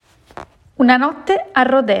Una notte al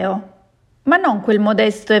rodeo, ma non quel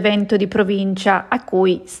modesto evento di provincia a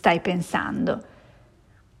cui stai pensando.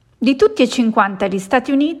 Di tutti e 50 gli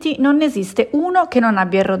Stati Uniti non ne esiste uno che non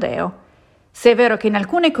abbia il rodeo. Se è vero che in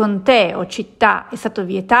alcune contee o città è stato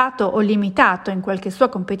vietato o limitato in qualche sua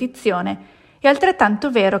competizione, è altrettanto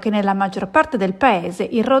vero che nella maggior parte del paese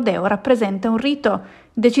il rodeo rappresenta un rito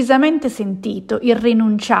decisamente sentito,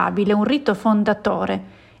 irrinunciabile, un rito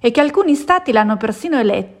fondatore, e che alcuni stati l'hanno persino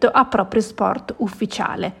eletto a proprio sport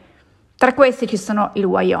ufficiale. Tra questi ci sono il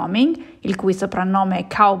Wyoming, il cui soprannome è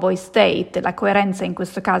Cowboy State, la coerenza in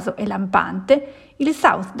questo caso è lampante, il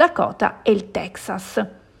South Dakota e il Texas.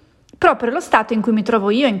 Proprio lo stato in cui mi trovo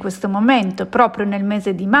io in questo momento, proprio nel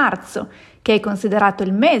mese di marzo, che è considerato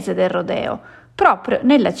il mese del rodeo, proprio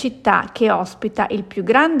nella città che ospita il più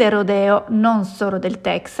grande rodeo non solo del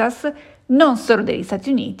Texas, non solo degli Stati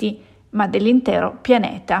Uniti, ma dell'intero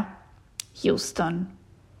pianeta, Houston.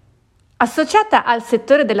 Associata al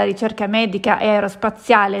settore della ricerca medica e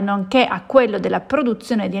aerospaziale, nonché a quello della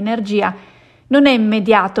produzione di energia, non è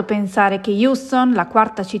immediato pensare che Houston, la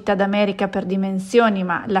quarta città d'America per dimensioni,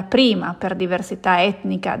 ma la prima per diversità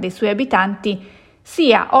etnica dei suoi abitanti,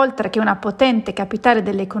 sia, oltre che una potente capitale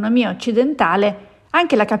dell'economia occidentale,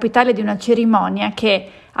 anche la capitale di una cerimonia che,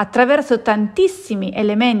 attraverso tantissimi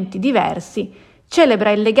elementi diversi, celebra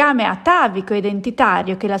il legame atavico e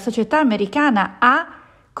identitario che la società americana ha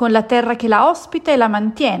con la terra che la ospita e la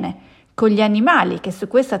mantiene, con gli animali che su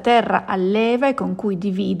questa terra alleva e con cui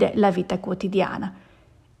divide la vita quotidiana.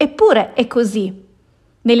 Eppure è così.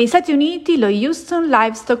 Negli Stati Uniti lo Houston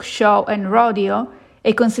Livestock Show and Rodeo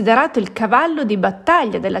è considerato il cavallo di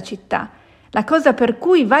battaglia della città, la cosa per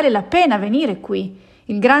cui vale la pena venire qui,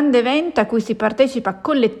 il grande evento a cui si partecipa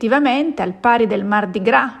collettivamente al pari del Mardi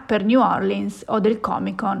Gras per New Orleans o del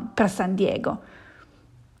Comic Con per San Diego.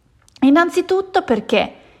 Innanzitutto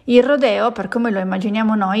perché il rodeo, per come lo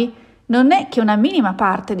immaginiamo noi, non è che una minima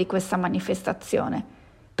parte di questa manifestazione.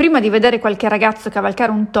 Prima di vedere qualche ragazzo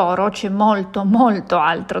cavalcare un toro c'è molto, molto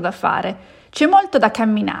altro da fare. C'è molto da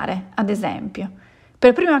camminare, ad esempio.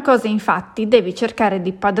 Per prima cosa, infatti, devi cercare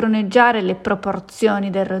di padroneggiare le proporzioni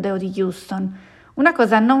del rodeo di Houston, una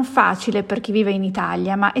cosa non facile per chi vive in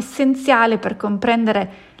Italia, ma essenziale per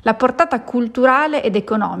comprendere la portata culturale ed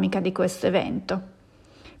economica di questo evento.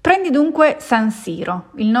 Prendi dunque San Siro,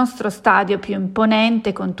 il nostro stadio più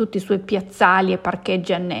imponente con tutti i suoi piazzali e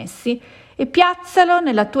parcheggi annessi, e piazzalo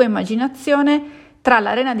nella tua immaginazione tra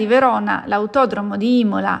l'Arena di Verona, l'Autodromo di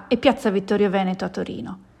Imola e Piazza Vittorio Veneto a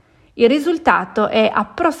Torino. Il risultato è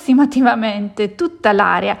approssimativamente tutta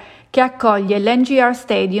l'area che accoglie l'NGR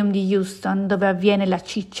Stadium di Houston, dove avviene la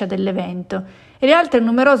ciccia dell'evento, e le altre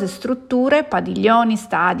numerose strutture, padiglioni,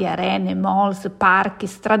 stadi, arene, malls, parchi,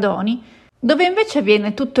 stradoni, dove invece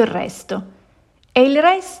avviene tutto il resto. E il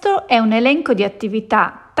resto è un elenco di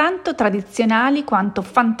attività tanto tradizionali quanto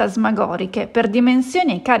fantasmagoriche per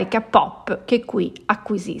dimensioni e carica pop che qui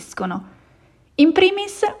acquisiscono. In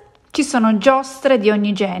primis ci sono giostre di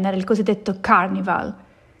ogni genere, il cosiddetto carnival,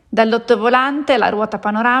 dall'ottovolante alla ruota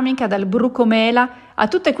panoramica, dal brucomela a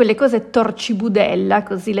tutte quelle cose torcibudella,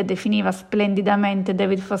 così le definiva splendidamente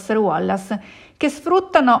David Foster Wallace, che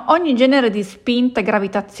sfruttano ogni genere di spinta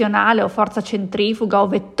gravitazionale o forza centrifuga o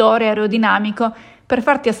vettore aerodinamico per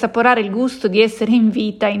farti assaporare il gusto di essere in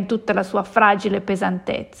vita in tutta la sua fragile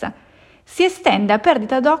pesantezza. Si estende a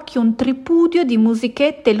perdita d'occhio un tripudio di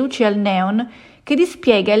musichette e luci al neon che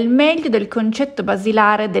dispiega il meglio del concetto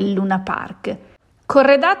basilare del Luna Park.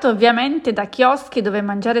 Corredato ovviamente da chioschi dove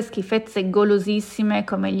mangiare schifezze golosissime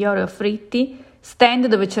come gli Oreo fritti, stand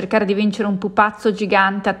dove cercare di vincere un pupazzo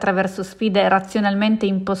gigante attraverso sfide razionalmente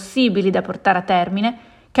impossibili da portare a termine,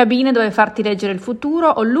 cabine dove farti leggere il futuro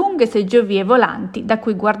o lunghe seggiovie volanti da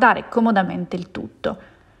cui guardare comodamente il tutto.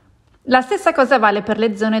 La stessa cosa vale per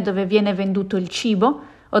le zone dove viene venduto il cibo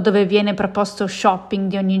o dove viene proposto shopping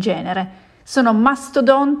di ogni genere. Sono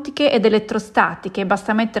mastodontiche ed elettrostatiche,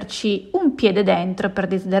 basta metterci un piede dentro per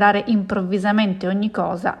desiderare improvvisamente ogni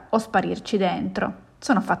cosa o sparirci dentro.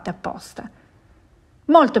 Sono fatte apposta.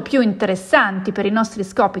 Molto più interessanti per i nostri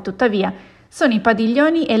scopi, tuttavia, sono i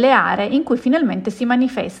padiglioni e le aree in cui finalmente si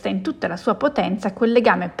manifesta in tutta la sua potenza quel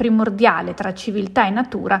legame primordiale tra civiltà e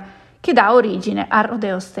natura che dà origine al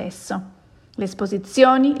rodeo stesso. Le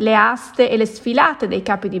esposizioni, le aste e le sfilate dei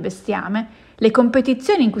capi di bestiame, le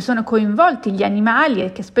competizioni in cui sono coinvolti gli animali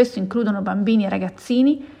e che spesso includono bambini e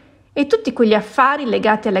ragazzini, e tutti quegli affari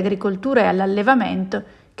legati all'agricoltura e all'allevamento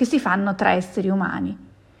che si fanno tra esseri umani.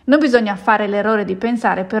 Non bisogna fare l'errore di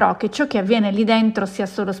pensare però che ciò che avviene lì dentro sia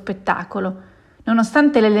solo spettacolo.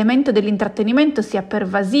 Nonostante l'elemento dell'intrattenimento sia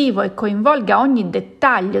pervasivo e coinvolga ogni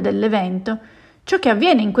dettaglio dell'evento, Ciò che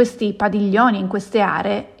avviene in questi padiglioni, in queste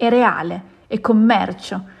aree, è reale, è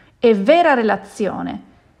commercio, è vera relazione.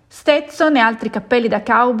 Stetson e altri cappelli da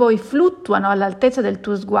cowboy fluttuano all'altezza del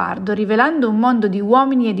tuo sguardo, rivelando un mondo di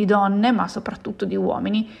uomini e di donne, ma soprattutto di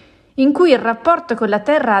uomini, in cui il rapporto con la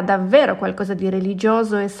terra ha davvero qualcosa di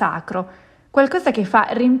religioso e sacro, qualcosa che fa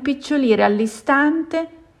rimpicciolire all'istante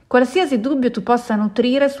qualsiasi dubbio tu possa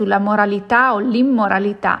nutrire sulla moralità o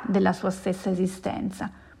l'immoralità della sua stessa esistenza.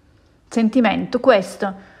 Sentimento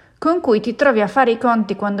questo con cui ti trovi a fare i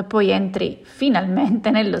conti quando poi entri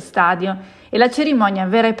finalmente nello stadio e la cerimonia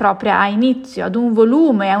vera e propria ha inizio ad un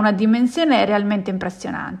volume e a una dimensione realmente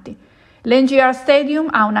impressionanti. L'NGR Stadium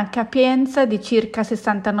ha una capienza di circa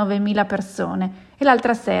 69.000 persone e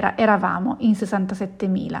l'altra sera eravamo in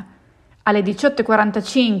 67.000. Alle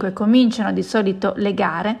 18:45 cominciano di solito le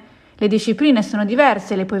gare. Le discipline sono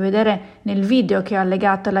diverse, le puoi vedere nel video che ho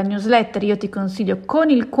allegato alla newsletter, io ti consiglio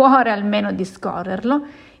con il cuore almeno di scorrerlo,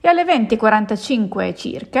 e alle 20:45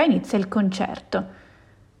 circa inizia il concerto.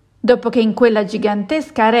 Dopo che in quella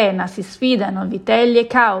gigantesca arena si sfidano vitelli e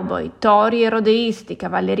cowboy, tori e rodeisti,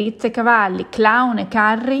 cavallerizze e cavalli, clown e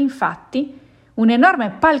carri, infatti, un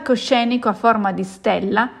enorme palcoscenico a forma di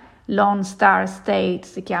stella, Lone Star State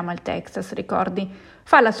si chiama il Texas, ricordi,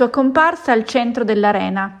 fa la sua comparsa al centro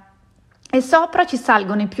dell'arena e sopra ci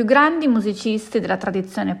salgono i più grandi musicisti della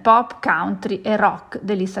tradizione pop, country e rock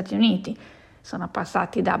degli Stati Uniti. Sono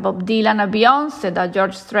passati da Bob Dylan a Beyoncé, da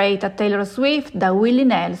George Strait a Taylor Swift, da Willie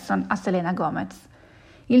Nelson a Selena Gomez.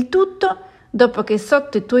 Il tutto dopo che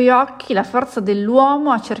sotto i tuoi occhi la forza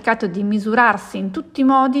dell'uomo ha cercato di misurarsi in tutti i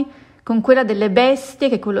modi con quella delle bestie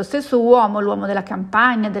che quello stesso uomo, l'uomo della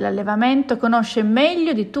campagna, dell'allevamento, conosce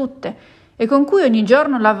meglio di tutte e con cui ogni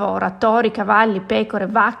giorno lavora, tori, cavalli, pecore,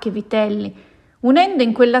 vacche, vitelli, unendo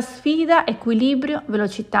in quella sfida equilibrio,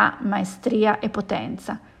 velocità, maestria e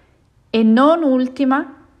potenza. E non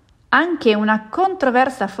ultima, anche una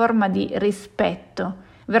controversa forma di rispetto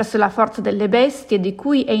verso la forza delle bestie di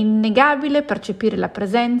cui è innegabile percepire la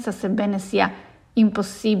presenza, sebbene sia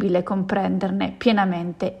impossibile comprenderne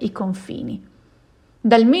pienamente i confini.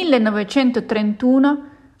 Dal 1931,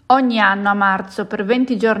 ogni anno a marzo, per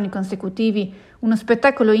 20 giorni consecutivi, uno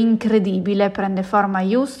spettacolo incredibile prende forma a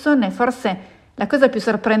Houston e forse la cosa più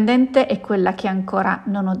sorprendente è quella che ancora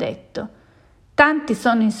non ho detto. Tanti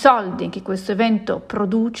sono i soldi che questo evento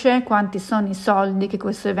produce, quanti sono i soldi che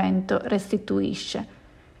questo evento restituisce.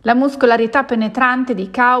 La muscolarità penetrante di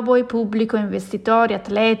cowboy, pubblico, investitori,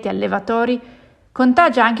 atleti, allevatori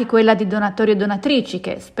contagia anche quella di donatori e donatrici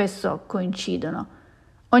che spesso coincidono.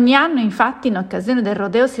 Ogni anno, infatti, in occasione del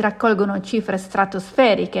rodeo si raccolgono cifre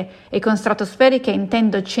stratosferiche, e con stratosferiche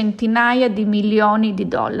intendo centinaia di milioni di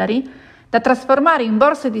dollari, da trasformare in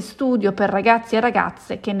borse di studio per ragazzi e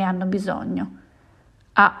ragazze che ne hanno bisogno.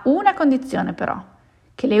 Ha una condizione però,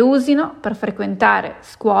 che le usino per frequentare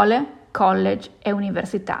scuole, college e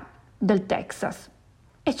università del Texas.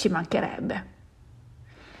 E ci mancherebbe.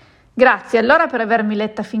 Grazie allora per avermi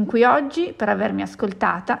letta fin qui oggi, per avermi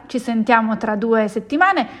ascoltata. Ci sentiamo tra 2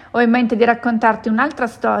 settimane. Ho in mente di raccontarti un'altra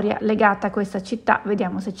storia legata a questa città,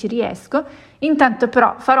 vediamo se ci riesco. Intanto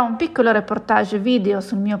però farò un piccolo reportage video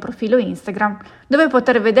sul mio profilo Instagram dove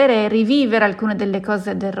poter vedere e rivivere alcune delle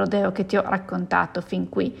cose del rodeo che ti ho raccontato fin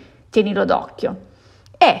qui. Tienilo d'occhio.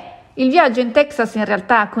 E il viaggio in Texas in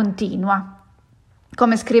realtà continua.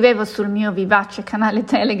 Come scrivevo sul mio vivace canale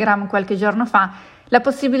Telegram qualche giorno fa, la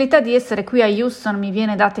possibilità di essere qui a Houston mi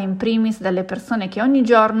viene data in primis dalle persone che ogni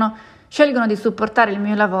giorno scelgono di supportare il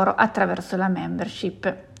mio lavoro attraverso la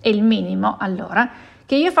membership. È il minimo, allora,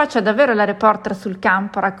 che io faccia davvero la reporter sul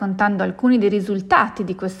campo raccontando alcuni dei risultati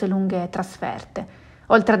di queste lunghe trasferte.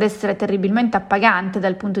 Oltre ad essere terribilmente appagante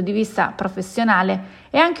dal punto di vista professionale,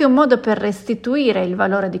 è anche un modo per restituire il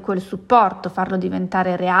valore di quel supporto, farlo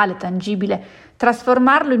diventare reale, tangibile,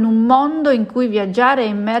 trasformarlo in un mondo in cui viaggiare e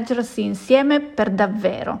immergersi insieme per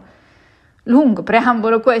davvero. Lungo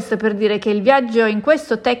preambolo questo per dire che il viaggio in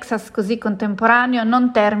questo Texas così contemporaneo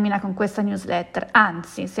non termina con questa newsletter,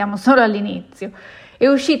 anzi siamo solo all'inizio. È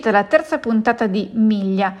uscita la 3ª puntata di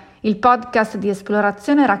Miglia, il podcast di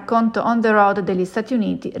esplorazione e racconto on the road degli Stati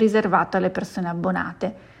Uniti riservato alle persone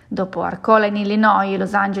abbonate. Dopo Arcola in Illinois e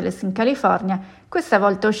Los Angeles in California, questa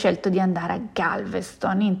volta ho scelto di andare a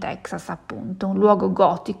Galveston in Texas, appunto, un luogo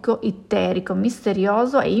gotico, itterico,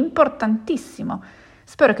 misterioso e importantissimo.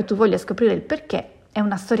 Spero che tu voglia scoprire il perché, è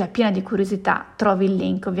una storia piena di curiosità, trovi il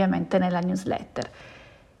link ovviamente nella newsletter.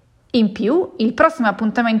 In più, il prossimo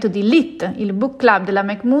appuntamento di LIT, il book club della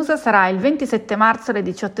McMusa, sarà il 27 marzo alle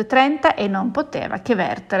 18:30 e non poteva che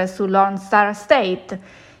vertere su Lone Star State.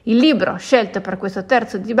 Il libro scelto per questo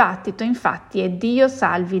terzo dibattito, infatti, è Dio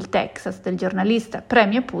salvi il Texas del giornalista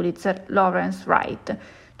premio Pulitzer Lawrence Wright.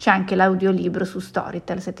 C'è anche l'audiolibro su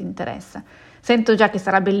Storytel se ti interessa. Sento già che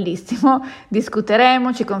sarà bellissimo,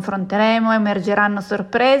 discuteremo, ci confronteremo, emergeranno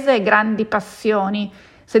sorprese e grandi passioni.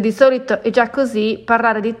 Se di solito è già così,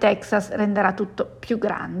 parlare di Texas renderà tutto più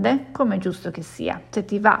grande, come è giusto che sia. Se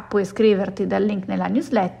ti va, puoi iscriverti dal link nella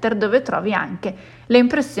newsletter dove trovi anche le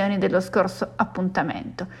impressioni dello scorso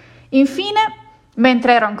appuntamento. Infine,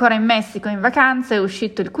 mentre ero ancora in Messico in vacanza, è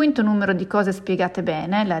uscito il 5° numero di Cose spiegate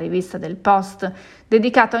bene, la rivista del Post,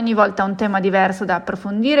 dedicata ogni volta a un tema diverso da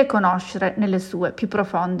approfondire e conoscere nelle sue più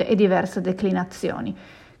profonde e diverse declinazioni.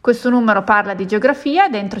 Questo numero parla di geografia,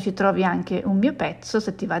 dentro ci trovi anche un mio pezzo,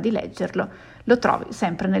 se ti va di leggerlo, lo trovi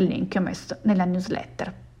sempre nel link che ho messo nella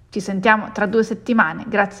newsletter. Ci sentiamo tra 2 settimane,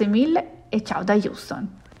 grazie mille e ciao da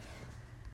Houston.